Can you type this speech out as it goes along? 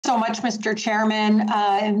so much, Mr. Chairman.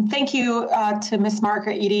 And thank you to Ms.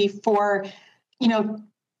 Margaret Eady for,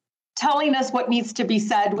 telling us what needs to be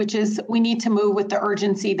said, which is we need to move with the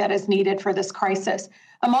urgency that is needed for this crisis.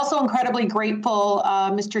 I'm also incredibly grateful,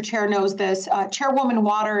 Mr. Chair knows this, Chairwoman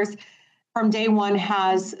Waters from day one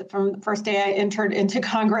from the first day I entered into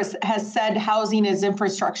Congress, has said housing is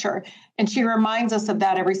infrastructure. And she reminds us of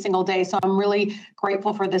that every single day. So I'm really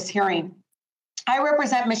grateful for this hearing. I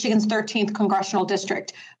represent Michigan's 13th congressional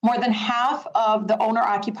district. More than half of the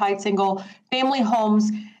owner-occupied single-family homes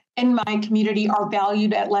in my community are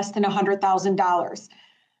valued at less than $100,000.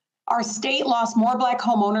 Our state lost more Black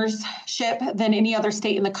homeownership than any other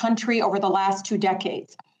state in the country over the last 2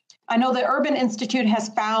 decades. I know the Urban Institute has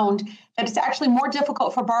found that it's actually more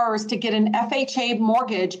difficult for borrowers to get an FHA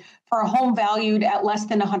mortgage for a home valued at less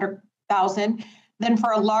than $100,000 than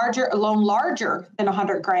for a loan larger than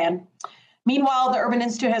 $100,000. Meanwhile, the Urban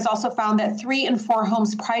Institute has also found that 3 in 4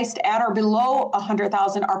 homes priced at or below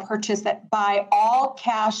 $100,000 are purchased by all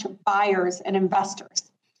cash buyers and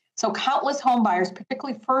investors. So countless home buyers,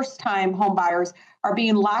 particularly first-time home buyers, are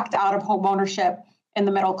being locked out of home ownership in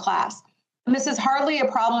the middle class. And this is hardly a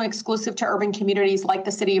problem exclusive to urban communities like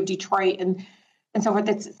the city of Detroit and so forth.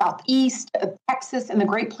 It's Southeast, Texas, and the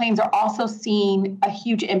Great Plains are also seeing a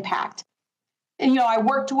huge impact. And, I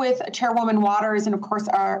worked with Chairwoman Waters and, of course,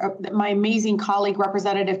 my amazing colleague,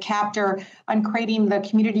 Representative Capter, on creating the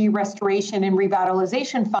Community Restoration and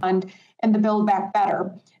Revitalization Fund and the Build Back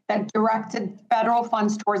Better that directed federal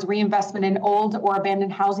funds towards reinvestment in old or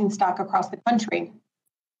abandoned housing stock across the country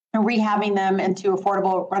and rehabbing them into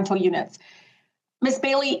affordable rental units. Ms.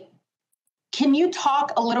 Bailey, can you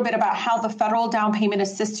talk a little bit about how the federal down payment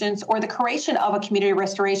assistance or the creation of a community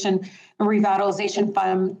restoration and revitalization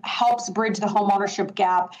fund helps bridge the homeownership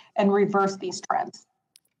gap and reverse these trends?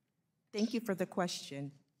 Thank you for the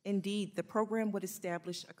question. Indeed, the program would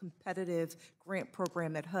establish a competitive grant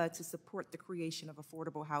program at HUD to support the creation of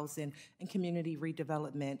affordable housing and community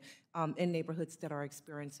redevelopment in neighborhoods that are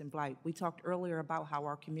experiencing blight. We talked earlier about how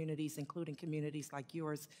our communities, including communities like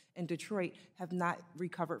yours in Detroit, have not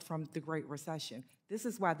recovered from the Great Recession. This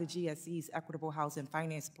is why the GSE's equitable housing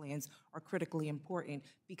finance plans are critically important,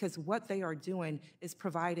 because what they are doing is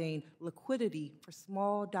providing liquidity for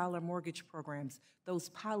small dollar mortgage programs, those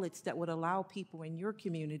pilots that would allow people in your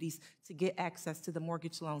communities to get access to the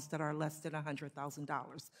mortgage loans that are less than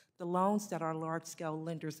 $100,000, the loans that our large-scale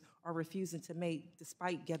lenders are refusing to make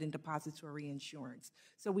despite getting depository insurance.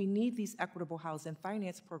 So we need these equitable housing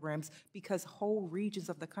finance programs because whole regions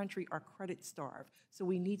of the country are credit starved. So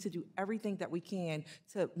we need to do everything that we can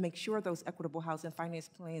to make sure those equitable housing finance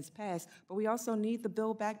plans pass, but we also need the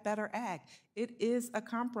Build Back Better Act. It is a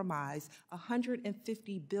compromise.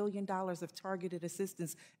 $150 billion of targeted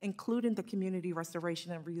assistance, including the Community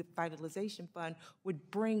Restoration and Revitalization Fund,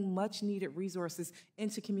 would bring much needed resources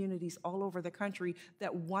into communities all over the country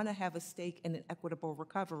that want to have a stake in an equitable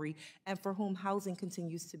recovery and for whom housing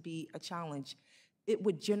continues to be a challenge. It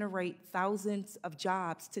would generate thousands of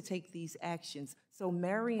jobs to take these actions. So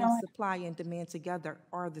marrying supply and demand together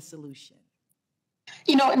are the solution.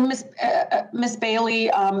 And Ms. Bailey,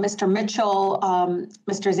 Mr. Mitchell,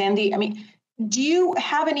 Mr. Zandi, do you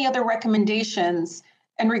have any other recommendations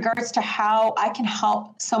in regards to how I can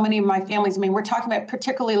help so many of my families? We're talking about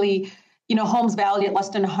particularly, homes valued at less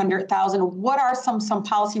than $100,000. What are some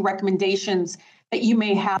policy recommendations that you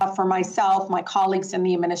may have for myself, my colleagues in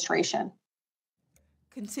the administration?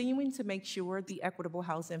 Continuing to make sure the equitable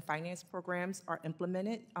housing finance programs are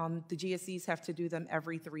implemented. The GSEs have to do them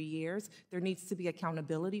every 3 years. There needs to be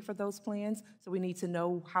accountability for those plans, so we need to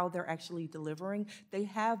know how they're actually delivering. They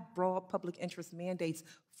have broad public interest mandates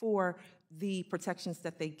for the protections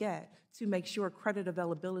that they get to make sure credit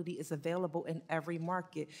availability is available in every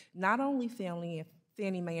market, not only Fannie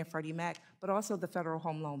Mae and Freddie Mac, but also the federal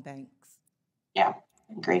home loan banks. Yeah.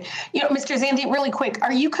 Great. Mr. Zandi, really quick,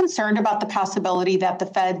 are you concerned about the possibility that the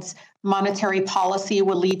Fed's monetary policy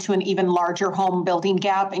will lead to an even larger home building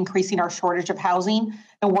gap, increasing our shortage of housing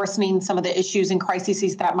and worsening some of the issues and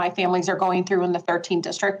crises that my families are going through in the 13th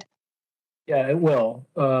district? Yeah, it will.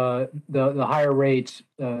 The higher rates,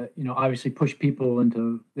 obviously push people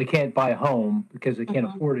into, they can't buy a home because they can't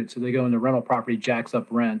afford it. So they go into rental property, jacks up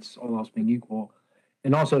rents, all else being equal.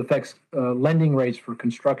 And also affects lending rates for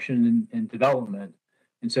construction and development.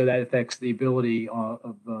 And so that affects the ability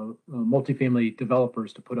of multifamily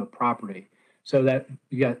developers to put up property. So that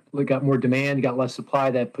you got more demand, you got less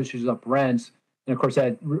supply, that pushes up rents. And of course,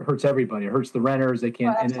 that hurts everybody. It hurts the renters. They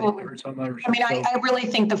can't, and then it hurts homeowners. I really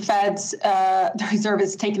think the Fed's, the Reserve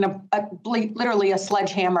is taking literally a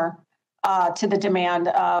sledgehammer to the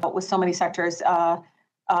demand with so many sectors.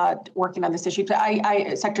 working on this issue,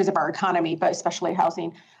 sectors of our economy, but especially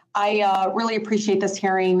housing. I really appreciate this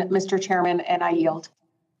hearing, Mr. Chairman, and I yield.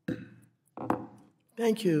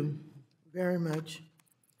 Thank you very much.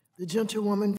 The gentlewoman